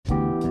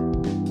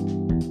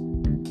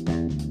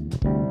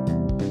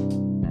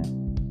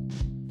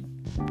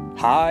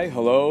Hi,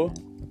 hello,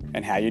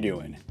 and how you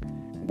doing?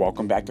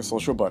 Welcome back to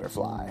Social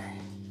Butterfly.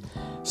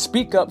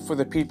 Speak up for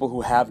the people who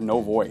have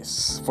no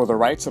voice, for the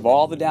rights of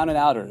all the down and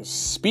outers.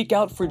 Speak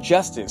out for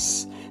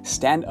justice.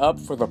 Stand up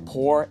for the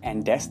poor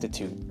and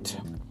destitute.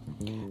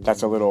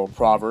 That's a little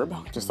proverb.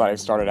 Just thought I'd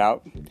start it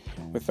out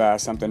with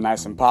something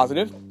nice and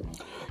positive.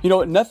 You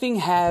know, nothing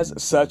has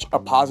such a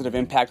positive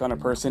impact on a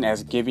person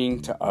as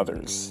giving to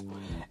others.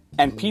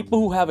 And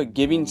people who have a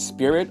giving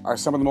spirit are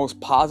some of the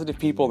most positive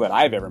people that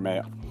I've ever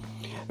met.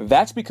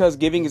 That's because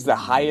giving is the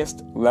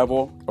highest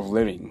level of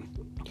living.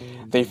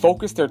 They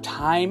focus their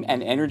time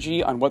and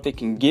energy on what they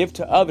can give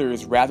to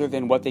others rather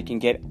than what they can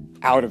get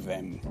out of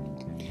them.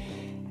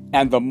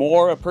 And the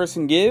more a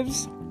person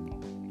gives,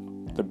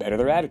 the better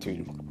their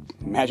attitude.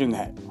 Imagine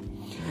that.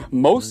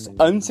 Most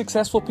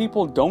unsuccessful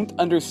people don't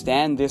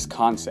understand this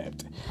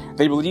concept.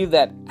 They believe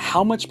that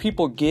how much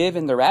people give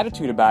and their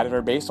attitude about it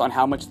are based on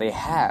how much they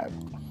have.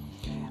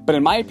 But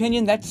in my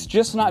opinion, that's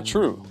just not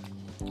true.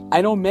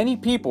 I know many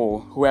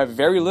people who have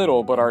very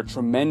little but are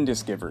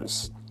tremendous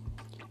givers.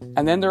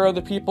 And then there are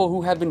the people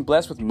who have been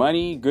blessed with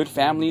money, good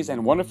families,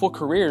 and wonderful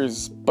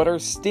careers, but are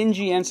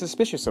stingy and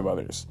suspicious of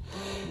others.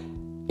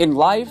 In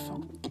life,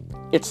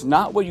 it's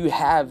not what you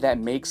have that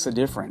makes a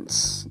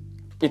difference.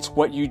 It's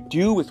what you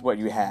do with what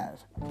you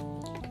have.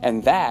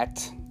 And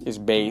that is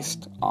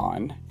based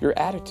on your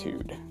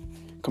attitude.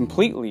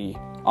 Completely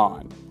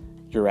on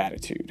your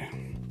attitude.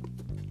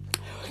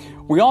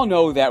 We all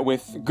know that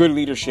with good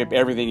leadership,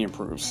 everything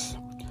improves.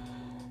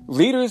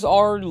 Leaders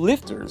are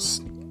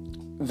lifters.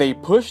 They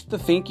push the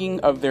thinking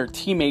of their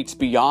teammates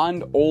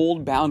beyond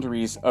old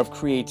boundaries of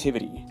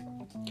creativity.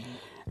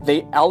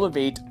 They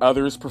elevate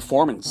others'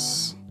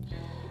 performance,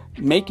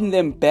 making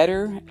them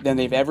better than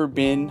they've ever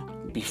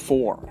been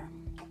before.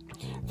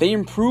 They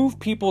improve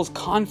people's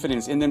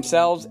confidence in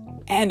themselves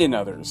and in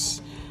others.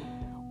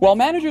 While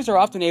managers are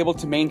often able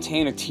to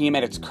maintain a team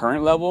at its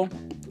current level,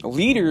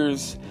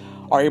 leaders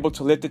are able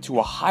to lift it to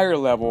a higher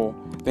level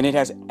than it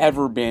has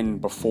ever been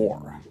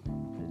before.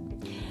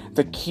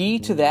 The key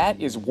to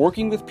that is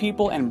working with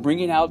people and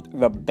bringing out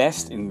the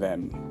best in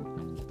them.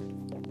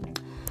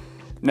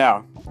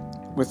 Now,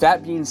 with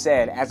that being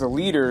said, as a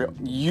leader,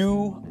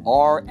 you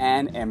are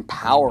an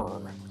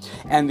empowerer,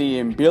 and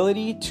the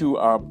ability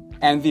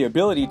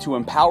to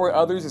empower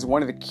others is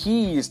one of the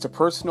keys to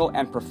personal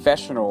and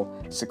professional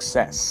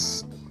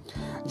success.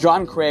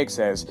 John Craig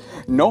says,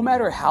 no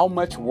matter how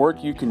much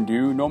work you can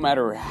do, no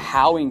matter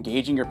how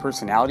engaging your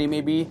personality may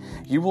be,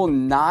 you will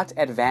not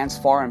advance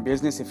far in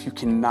business if you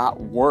cannot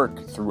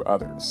work through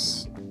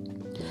others.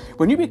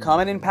 When you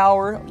become an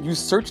empowerer, you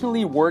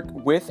certainly work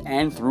with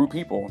and through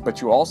people,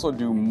 but you also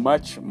do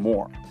much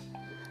more.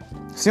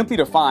 Simply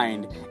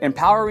defined,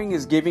 empowering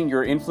is giving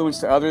your influence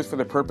to others for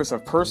the purpose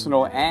of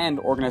personal and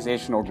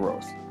organizational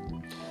growth.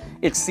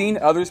 It's seeing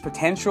others'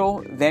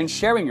 potential, then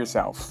sharing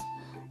yourself,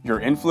 your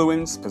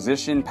influence,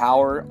 position,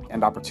 power,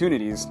 and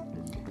opportunities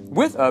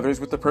with others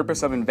with the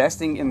purpose of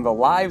investing in the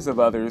lives of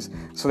others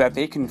so that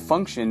they can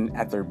function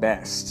at their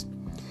best.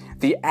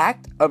 The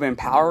act of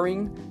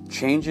empowering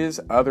changes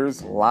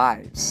others'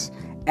 lives.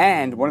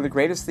 And one of the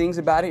greatest things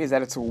about it is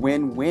that it's a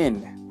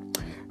win-win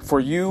for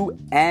you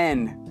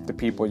and the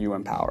people you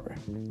empower.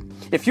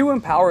 If you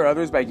empower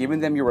others by giving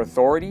them your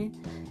authority,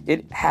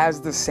 it has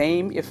the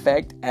same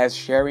effect as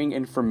sharing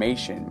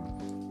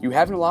information. You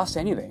haven't lost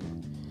anything.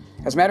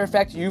 As a matter of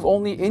fact, you've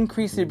only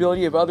increased the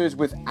ability of others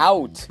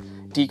without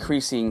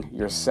decreasing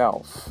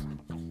yourself.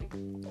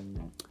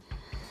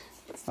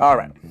 All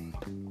right.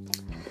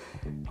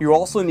 You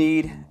also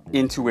need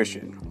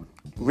intuition,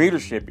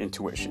 leadership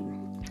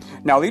intuition.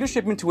 Now,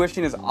 leadership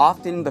intuition is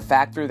often the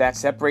factor that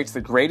separates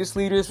the greatest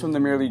leaders from the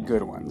merely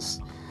good ones.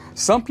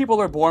 Some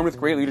people are born with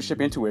great leadership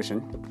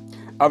intuition.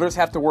 Others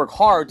have to work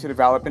hard to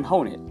develop and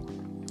hone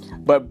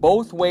it. But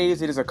both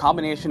ways, it is a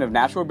combination of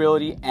natural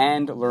ability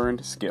and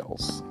learned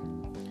skills.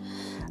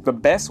 The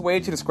best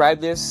way to describe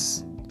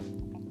this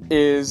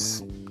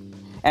is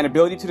an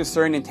ability to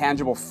discern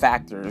intangible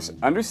factors,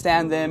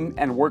 understand them,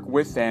 and work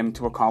with them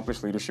to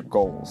accomplish leadership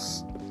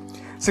goals.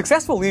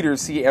 Successful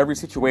leaders see every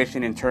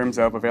situation in terms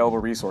of available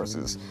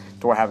resources.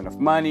 Do I have enough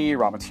money,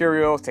 raw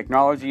materials,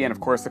 technology, and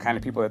of course the kind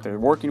of people that they're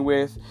working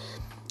with.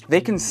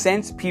 They can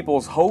sense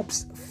people's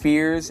hopes,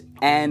 fears,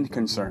 and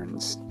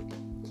concerns.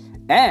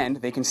 And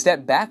they can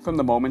step back from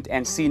the moment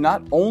and see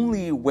not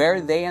only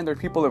where they and their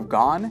people have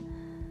gone,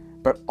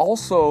 but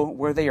also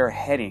where they are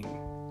heading.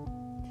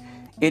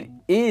 It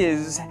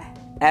is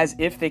as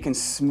if they can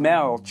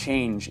smell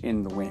change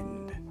in the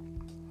wind.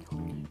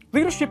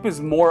 Leadership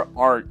is more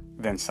art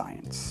than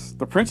science.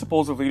 The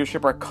principles of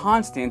leadership are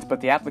constant,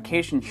 but the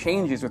application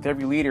changes with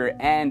every leader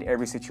and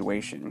every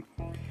situation.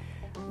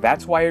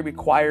 That's why it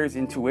requires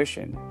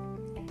intuition.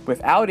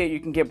 Without it, you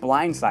can get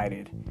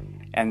blindsided,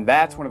 and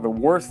that's one of the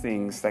worst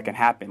things that can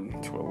happen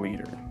to a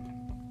leader.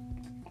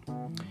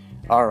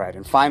 All right,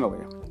 and finally,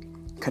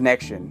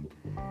 connection.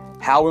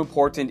 How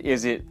important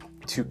is it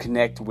to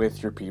connect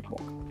with your people?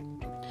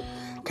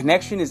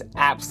 Connection is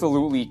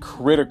absolutely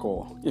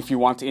critical if you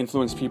want to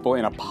influence people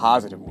in a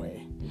positive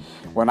way.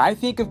 When I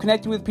think of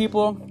connecting with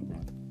people,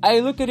 I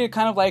look at it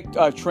kind of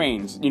like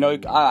trains.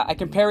 I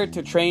compare it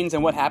to trains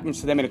and what happens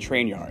to them in a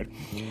train yard.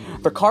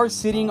 The cars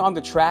sitting on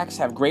the tracks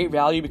have great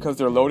value because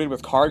they're loaded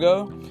with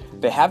cargo.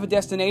 They have a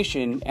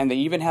destination, and they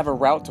even have a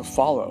route to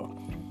follow.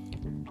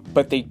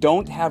 But they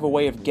don't have a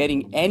way of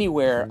getting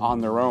anywhere on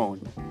their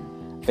own.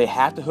 They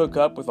have to hook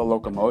up with a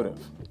locomotive.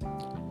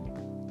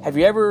 Have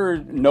you ever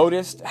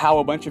noticed how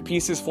a bunch of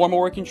pieces form a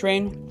working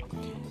train?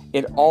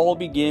 It all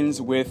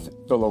begins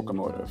with the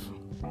locomotive.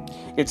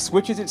 It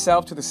switches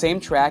itself to the same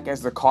track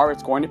as the car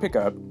it's going to pick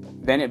up,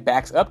 then it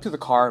backs up to the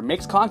car,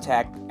 makes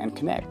contact, and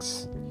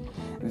connects.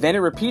 Then it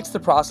repeats the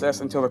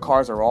process until the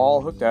cars are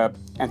all hooked up,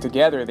 and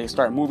together they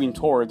start moving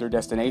toward their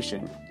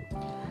destination.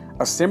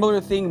 A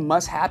similar thing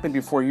must happen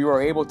before you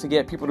are able to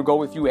get people to go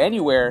with you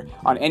anywhere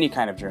on any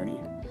kind of journey.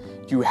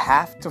 You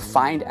have to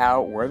find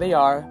out where they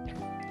are,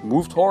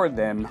 move toward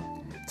them,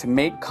 to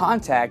make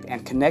contact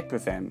and connect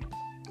with them.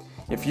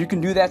 If you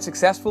can do that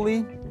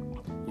successfully,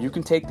 you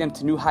can take them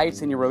to new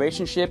heights in your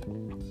relationship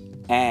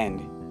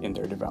and in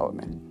their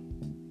development.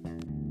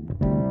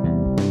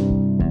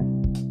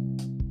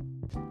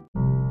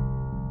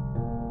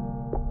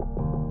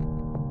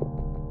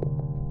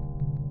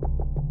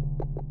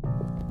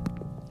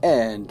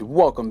 And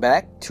welcome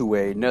back to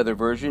another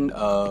version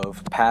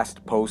of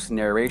Past Post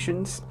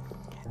Narrations.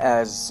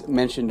 As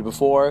mentioned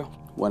before,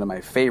 one of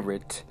my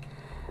favorite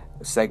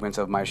segments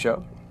of my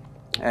show.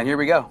 And here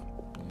we go.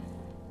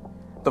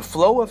 The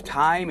flow of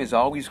time is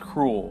always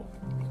cruel.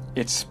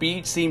 Its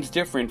speed seems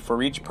different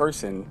for each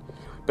person,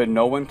 but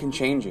no one can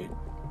change it.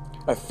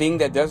 A thing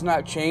that does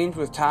not change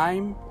with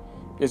time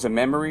is a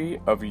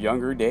memory of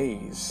younger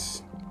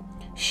days.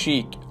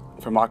 Sheik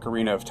from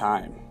Ocarina of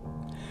Time.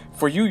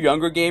 For you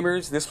younger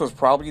gamers, this was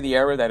probably the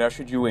era that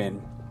ushered you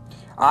in.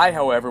 I,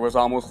 however, was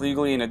almost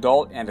legally an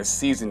adult and a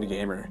seasoned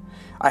gamer.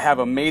 I have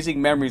amazing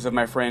memories of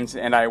my friends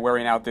and I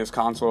wearing out this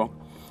console.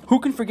 Who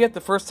can forget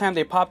the first time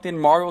they popped in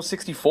Mario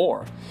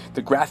 64?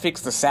 The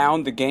graphics, the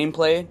sound, the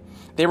gameplay,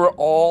 they were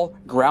all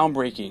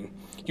groundbreaking.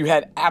 You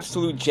had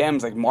absolute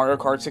gems like Mario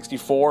Kart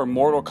 64,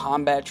 Mortal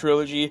Kombat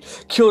Trilogy,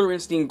 Killer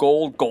Instinct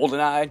Gold,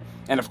 GoldenEye,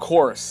 and of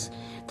course,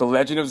 The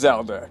Legend of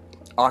Zelda,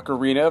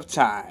 Ocarina of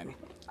Time.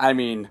 I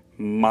mean,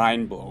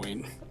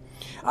 mind-blowing.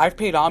 I've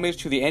paid homage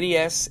to the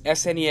NES,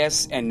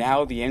 SNES, and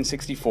now the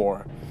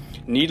N64.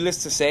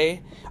 Needless to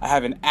say, I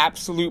have an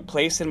absolute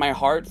place in my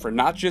heart for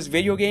not just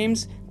video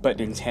games, but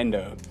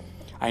Nintendo.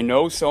 I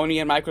know Sony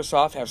and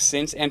Microsoft have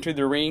since entered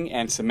the ring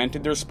and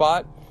cemented their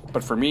spot,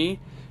 but for me,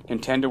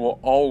 Nintendo will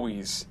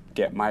always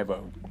get my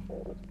vote.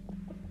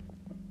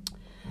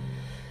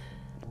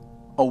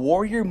 A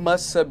warrior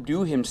must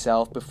subdue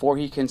himself before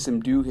he can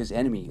subdue his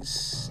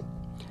enemies.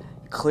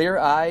 Clear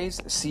eyes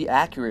see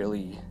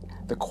accurately.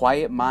 The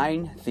quiet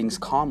mind thinks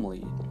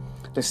calmly.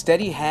 The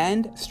steady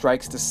hand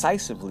strikes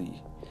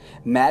decisively.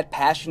 Mad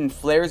passion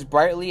flares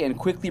brightly and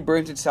quickly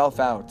burns itself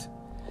out.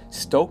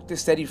 Stoke the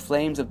steady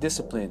flames of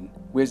discipline,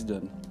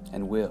 wisdom,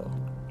 and will.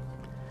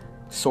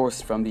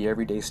 Sourced from the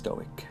Everyday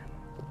Stoic.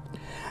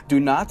 Do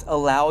not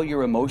allow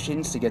your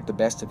emotions to get the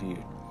best of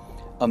you.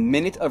 A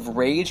minute of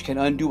rage can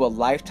undo a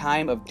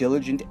lifetime of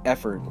diligent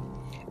effort.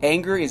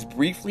 Anger is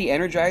briefly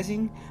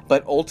energizing,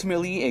 but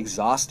ultimately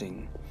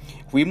exhausting.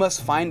 We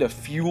must find a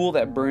fuel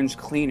that burns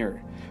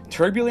cleaner.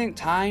 Turbulent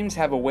times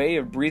have a way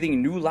of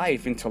breathing new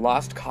life into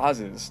lost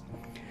causes.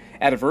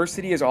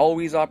 Adversity is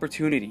always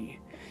opportunity.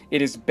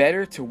 It is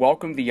better to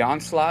welcome the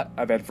onslaught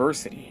of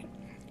adversity.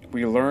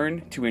 We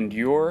learn to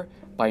endure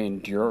by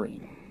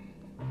enduring.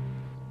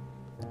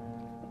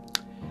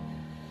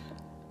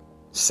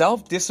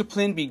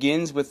 Self-discipline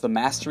begins with the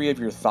mastery of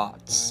your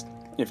thoughts.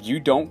 If you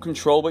don't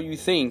control what you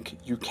think,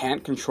 you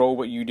can't control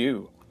what you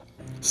do.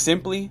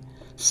 Simply,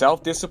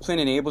 self-discipline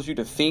enables you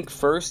to think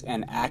first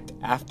and act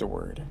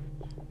afterward.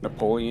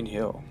 Napoleon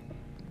Hill.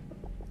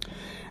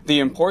 The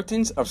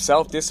importance of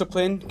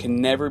self-discipline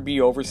can never be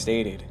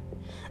overstated.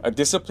 A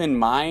disciplined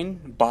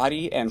mind,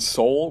 body, and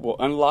soul will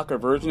unlock a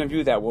version of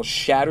you that will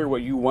shatter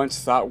what you once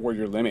thought were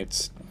your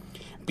limits.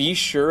 Be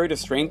sure to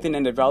strengthen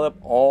and develop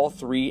all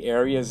three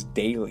areas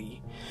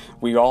daily.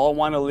 We all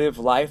want to live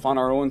life on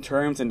our own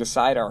terms and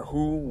decide our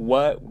who,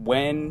 what,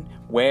 when,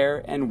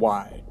 where, and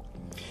why.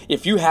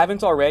 If you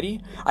haven't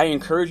already, I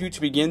encourage you to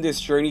begin this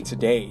journey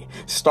today.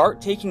 Start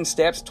taking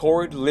steps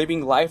toward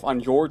living life on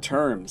your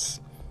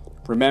terms.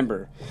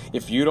 Remember,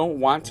 if you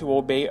don't want to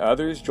obey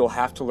others, you'll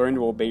have to learn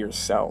to obey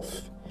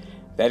yourself.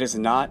 That is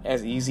not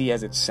as easy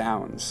as it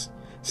sounds.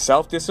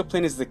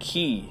 Self-discipline is the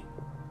key.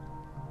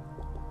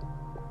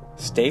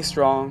 Stay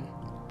strong,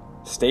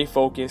 stay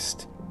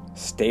focused,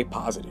 stay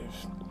positive.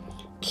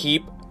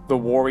 Keep the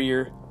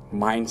warrior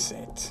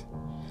mindset.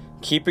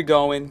 Keep it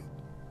going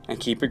and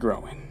keep it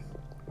growing.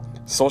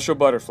 Social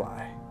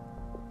Butterfly,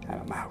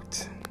 and I'm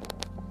out.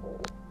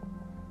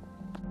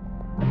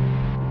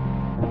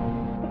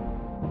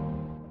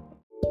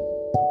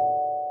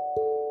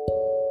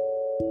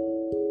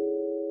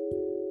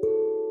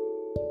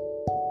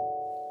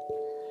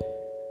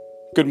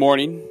 Good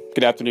morning,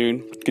 good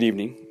afternoon, good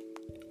evening,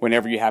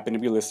 whenever you happen to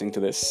be listening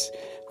to this.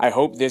 I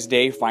hope this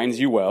day finds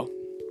you well.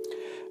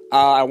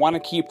 I want to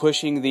keep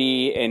pushing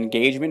the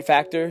engagement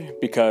factor,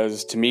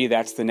 because to me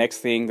that's the next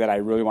thing that I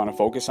really want to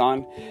focus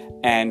on,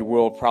 and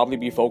will probably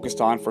be focused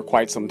on for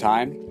quite some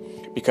time,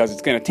 because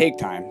it's going to take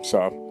time.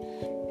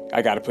 So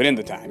I got to put in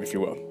the time, if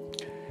you will.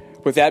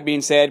 With that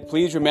being said,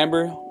 please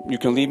remember, you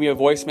can leave me a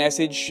voice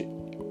message.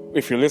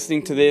 If you're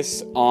listening to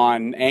this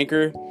on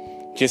Anchor,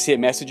 just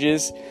hit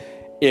messages.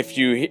 If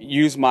you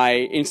use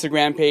my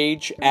Instagram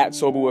page at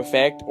Sobu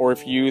Effect, or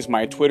if you use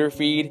my Twitter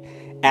feed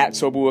at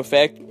Sobu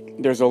Effect,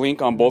 there's a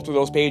link on both of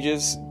those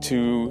pages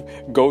to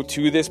go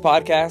to this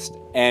podcast.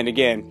 And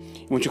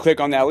again, once you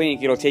click on that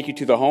link, it'll take you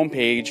to the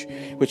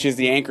homepage, which is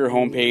the Anchor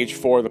homepage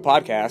for the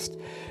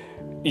podcast.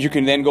 You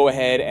can then go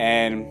ahead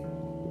and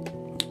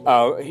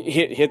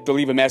hit the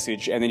leave a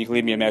message, and then you can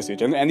leave me a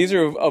message. And these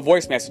are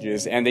voice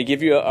messages, and they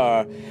give you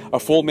a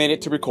full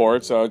minute to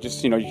record. So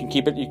just, you can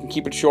keep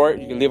it short.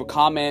 You can leave a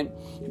comment,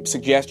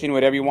 suggestion,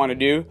 whatever you want to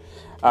do.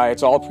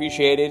 It's all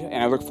appreciated,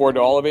 and I look forward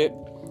to all of it.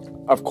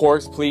 Of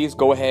course, please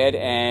go ahead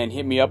and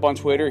hit me up on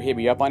Twitter, hit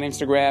me up on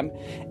Instagram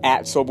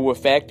at Sobu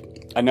Effect.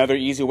 Another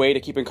easy way to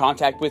keep in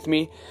contact with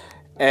me.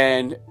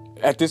 And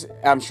at this,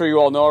 I'm sure you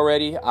all know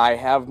already, I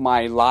have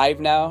my live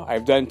now.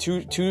 I've done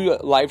two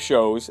live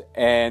shows,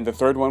 and the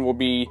third one will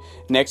be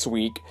next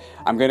week.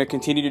 I'm going to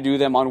continue to do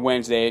them on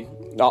Wednesday.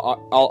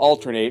 I'll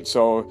alternate.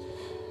 So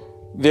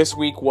this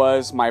week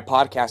was my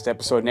podcast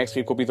episode. Next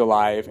week will be the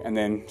live, and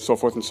then so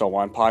forth and so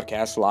on.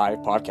 Podcast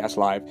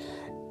live.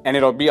 And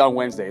it'll be on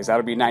Wednesdays.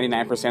 That'll be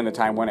 99% of the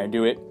time when I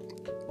do it,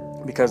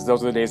 because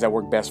those are the days that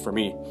work best for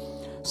me.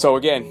 So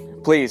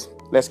again, please,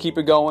 let's keep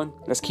it going.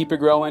 Let's keep it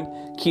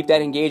growing. Keep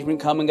that engagement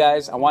coming,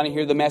 guys. I want to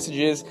hear the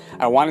messages.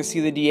 I want to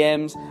see the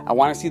DMs. I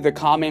want to see the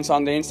comments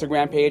on the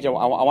Instagram page. I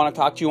want to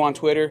talk to you on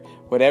Twitter,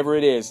 whatever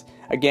it is.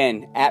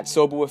 Again, at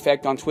Sobu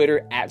Effect on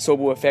Twitter, at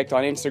Sobu Effect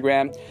on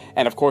Instagram.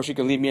 And of course, you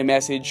can leave me a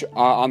message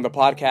on the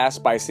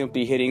podcast by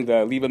simply hitting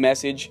the leave a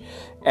message.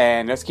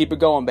 And let's keep it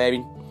going,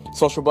 baby.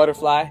 Social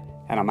Butterfly,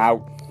 and I'm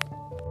out.